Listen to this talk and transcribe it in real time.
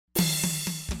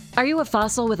Are you a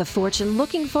fossil with a fortune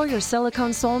looking for your silicone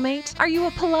soulmate? Are you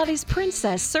a Pilates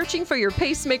princess searching for your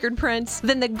pacemaker prince?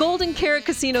 Then the Golden Karat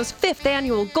Casino's 5th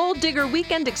annual Gold Digger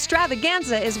Weekend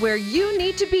Extravaganza is where you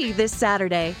need to be this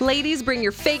Saturday. Ladies, bring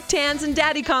your fake tans and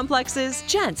daddy complexes.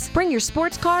 Gents, bring your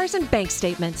sports cars and bank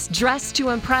statements. Dress to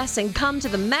impress and come to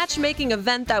the matchmaking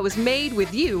event that was made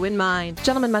with you in mind.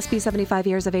 Gentlemen must be 75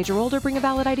 years of age or older, bring a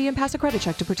valid ID and pass a credit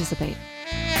check to participate.